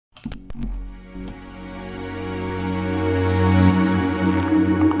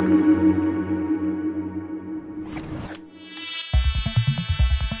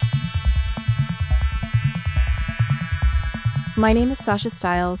My name is Sasha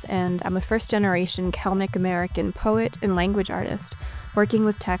Stiles, and I'm a first-generation Kalmyk-American poet and language artist working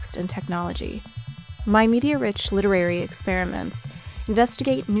with text and technology. My media-rich literary experiments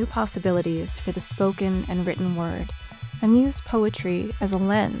investigate new possibilities for the spoken and written word, and use poetry as a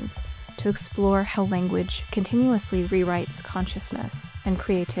lens to explore how language continuously rewrites consciousness and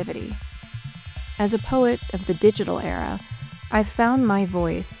creativity. As a poet of the digital era, I've found my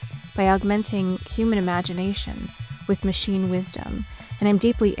voice by augmenting human imagination with machine wisdom, and I'm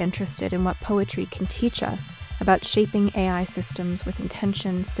deeply interested in what poetry can teach us about shaping AI systems with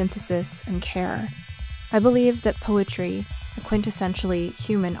intention, synthesis, and care. I believe that poetry, a quintessentially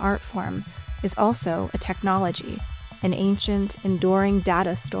human art form, is also a technology, an ancient, enduring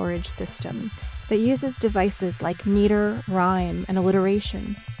data storage system that uses devices like meter, rhyme, and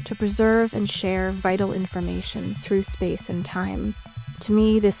alliteration to preserve and share vital information through space and time. To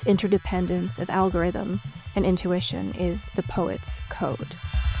me, this interdependence of algorithm and intuition is the poet's code.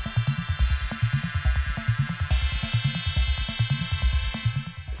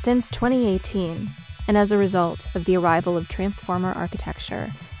 Since 2018, and as a result of the arrival of transformer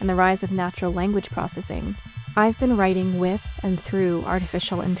architecture and the rise of natural language processing, I've been writing with and through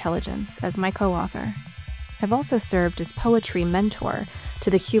artificial intelligence as my co-author. I've also served as poetry mentor to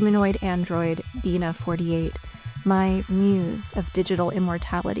the humanoid android Bina48, my muse of digital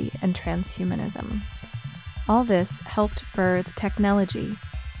immortality and transhumanism. All this helped birth Technelegy,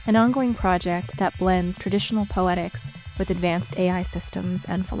 an ongoing project that blends traditional poetics with advanced AI systems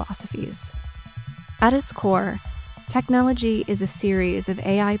and philosophies. At its core, Technelegy is a series of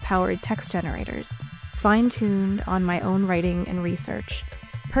AI-powered text generators, fine-tuned on my own writing and research,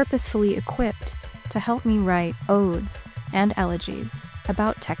 purposefully equipped to help me write odes and elegies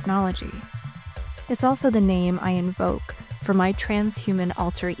about technology. It's also the name I invoke for my transhuman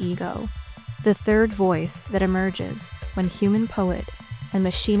alter ego, the third voice that emerges when human poet and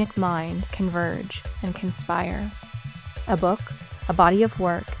machinic mind converge and conspire. A book, a body of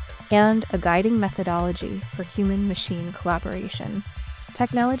work, and a guiding methodology for human-machine collaboration.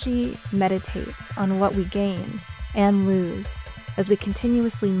 Technelegy meditates on what we gain and lose as we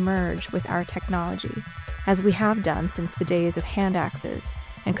continuously merge with our technology, as we have done since the days of hand axes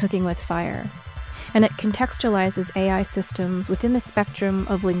and cooking with fire. And it contextualizes AI systems within the spectrum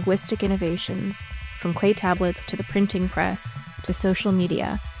of linguistic innovations, from clay tablets to the printing press to social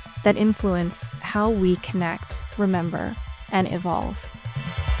media, that influence how we connect, remember, and evolve.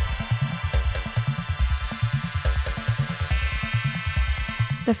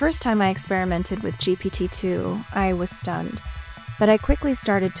 The first time I experimented with GPT-2, I was stunned, but I quickly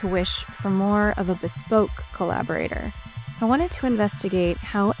started to wish for more of a bespoke collaborator. I wanted to investigate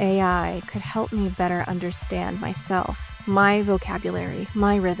how AI could help me better understand myself, my vocabulary,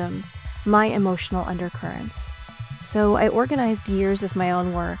 my rhythms, my emotional undercurrents. So I organized years of my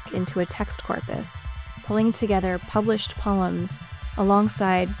own work into a text corpus, pulling together published poems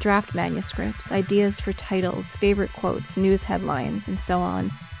alongside draft manuscripts, ideas for titles, favorite quotes, news headlines, and so on,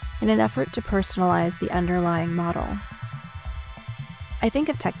 in an effort to personalize the underlying model. I think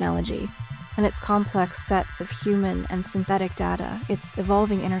of Technelegy and its complex sets of human and synthetic data, its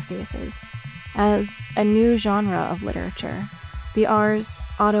evolving interfaces, as a new genre of literature, the ars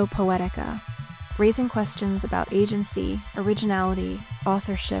autopoetica, raising questions about agency, originality,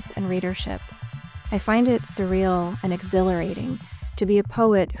 authorship, and readership. I find it surreal and exhilarating to be a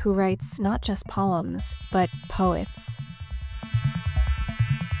poet who writes not just poems, but poets.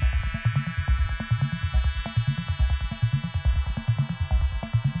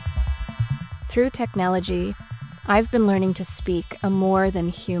 Through Technelegy, I've been learning to speak a more than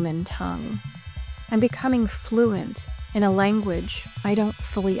human tongue. I'm becoming fluent in a language I don't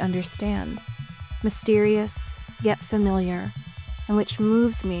fully understand, mysterious yet familiar, and which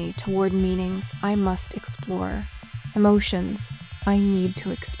moves me toward meanings I must explore, emotions I need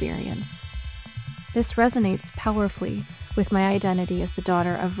to experience. This resonates powerfully with my identity as the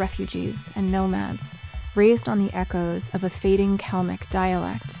daughter of refugees and nomads, raised on the echoes of a fading Kalmyk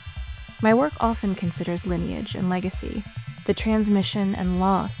dialect. My work often considers lineage and legacy, the transmission and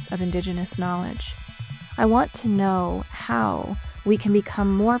loss of indigenous knowledge. I want to know how we can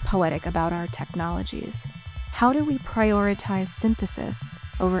become more poetic about our technologies. How do we prioritize synthesis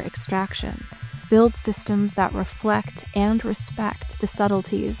over extraction, build systems that reflect and respect the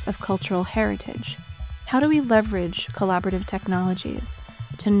subtleties of cultural heritage? How do we leverage collaborative technologies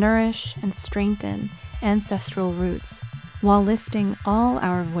to nourish and strengthen ancestral roots while lifting all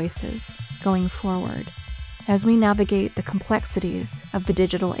our voices going forward? As we navigate the complexities of the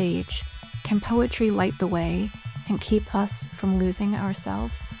digital age, can poetry light the way and keep us from losing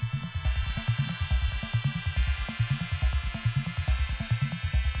ourselves?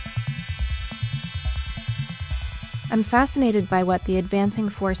 I'm fascinated by what the advancing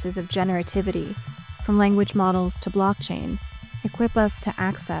forces of generativity, from language models to blockchain, equip us to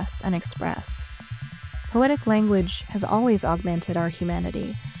access and express. Poetic language has always augmented our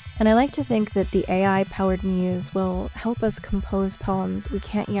humanity, and I like to think that the AI-powered muse will help us compose poems we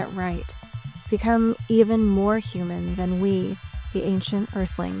can't yet write, become even more human than we, the ancient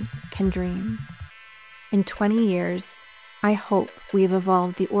earthlings, can dream. In 20 years, I hope we've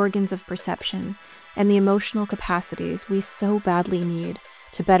evolved the organs of perception and the emotional capacities we so badly need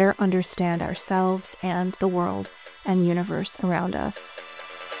to better understand ourselves and the world and universe around us.